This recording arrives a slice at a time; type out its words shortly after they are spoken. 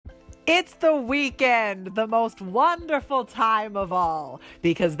It's the weekend, the most wonderful time of all,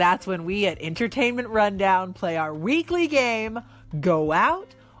 because that's when we at Entertainment Rundown play our weekly game, Go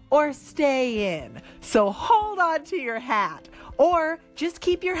Out or Stay In. So hold on to your hat, or just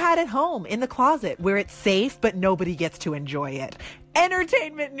keep your hat at home in the closet where it's safe but nobody gets to enjoy it.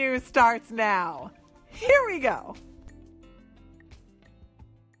 Entertainment news starts now. Here we go.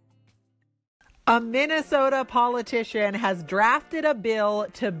 A Minnesota politician has drafted a bill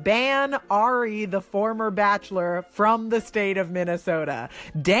to ban Ari, the former Bachelor, from the state of Minnesota.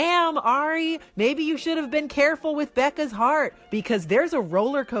 Damn, Ari, maybe you should have been careful with Becca's heart, because there's a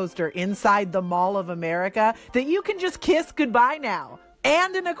roller coaster inside the Mall of America that you can just kiss goodbye now.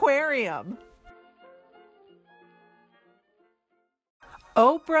 And an aquarium.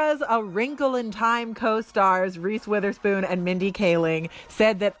 Oprah's A Wrinkle in Time co-stars Reese Witherspoon and Mindy Kaling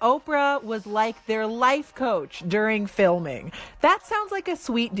said that Oprah was like their life coach during filming. That sounds like a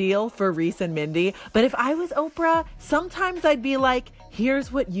sweet deal for Reese and Mindy, but if I was Oprah, sometimes I'd be like,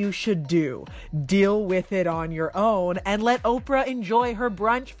 here's what you should do. Deal with it on your own and let Oprah enjoy her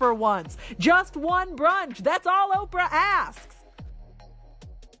brunch for once. Just one brunch. That's all Oprah asks.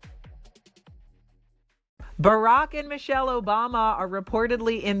 Barack and Michelle Obama are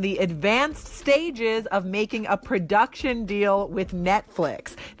reportedly in the advanced stages of making a production deal with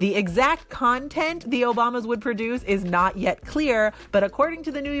Netflix. The exact content the Obamas would produce is not yet clear, but according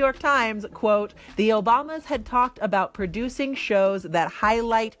to the New York Times, quote, the Obamas had talked about producing shows that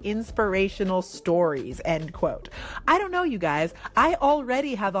highlight inspirational stories, end quote. I don't know, you guys. I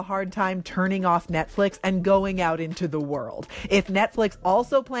already have a hard time turning off Netflix and going out into the world. If Netflix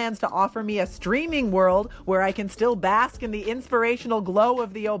also plans to offer me a streaming world where I can still bask in the inspirational glow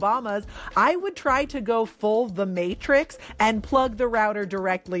of the Obamas, I would try to go full The Matrix and plug the router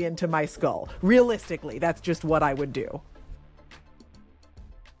directly into my skull. Realistically, that's just what I would do.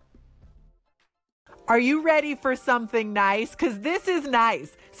 Are you ready for something nice? Because this is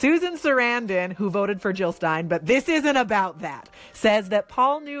nice. Susan Sarandon, who voted for Jill Stein, but this isn't about that, says that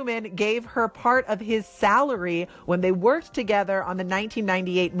Paul Newman gave her part of his salary when they worked together on the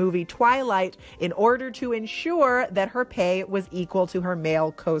 1998 movie Twilight in order to ensure that her pay was equal to her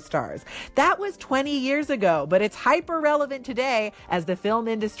male co-stars. That was 20 years ago, but it's hyper relevant today as the film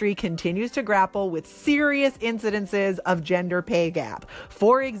industry continues to grapple with serious incidences of gender pay gap.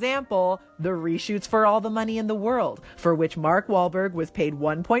 For example, the reshoots for All the Money in the World, for which Mark Wahlberg was paid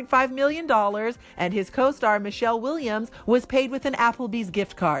 $1.5 million and his co-star Michelle Williams was paid with an Applebee's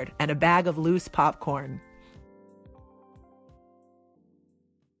gift card and a bag of loose popcorn.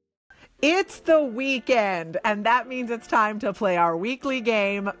 It's the weekend, and that means it's time to play our weekly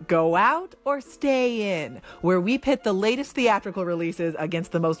game, Go Out or Stay In, where we pit the latest theatrical releases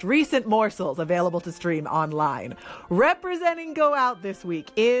against the most recent morsels available to stream online. Representing Go Out this week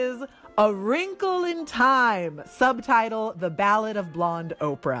is A Wrinkle in Time, subtitle The Ballad of Blonde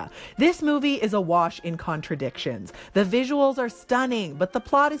Oprah. This movie is awash in contradictions. The visuals are stunning, but the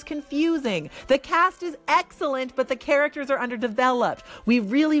plot is confusing. The cast is excellent, but the characters are underdeveloped. We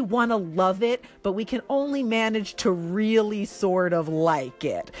really want to love it, but we can only manage to really sort of like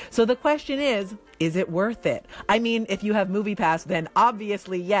it. So the question is it worth it? I mean, if you have MoviePass, then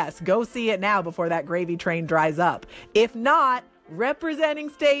obviously yes, go see it now before that gravy train dries up. If not, representing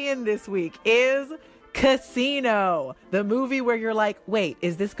Stay In this week is Casino, the movie where you're like, wait,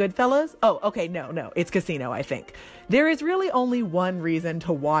 is this Goodfellas? Oh, okay, no, it's Casino, I think. There is really only one reason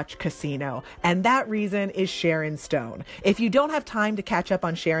to watch Casino, and that reason is Sharon Stone. If you don't have time to catch up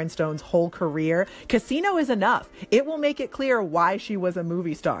on Sharon Stone's whole career, Casino is enough. It will make it clear why she was a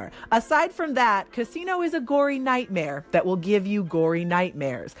movie star. Aside from that, Casino is a gory nightmare that will give you gory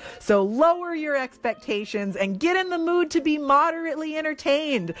nightmares. So lower your expectations and get in the mood to be moderately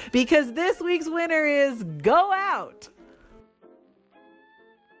entertained, because this week's winner is Go Out.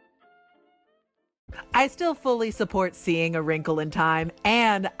 I still fully support seeing A Wrinkle in Time,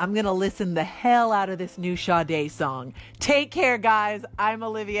 and I'm going to listen the hell out of this new Sade song. Take care, guys. I'm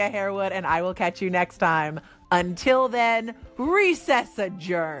Olivia Harewood, and I will catch you next time. Until then, recess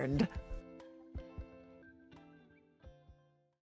adjourned.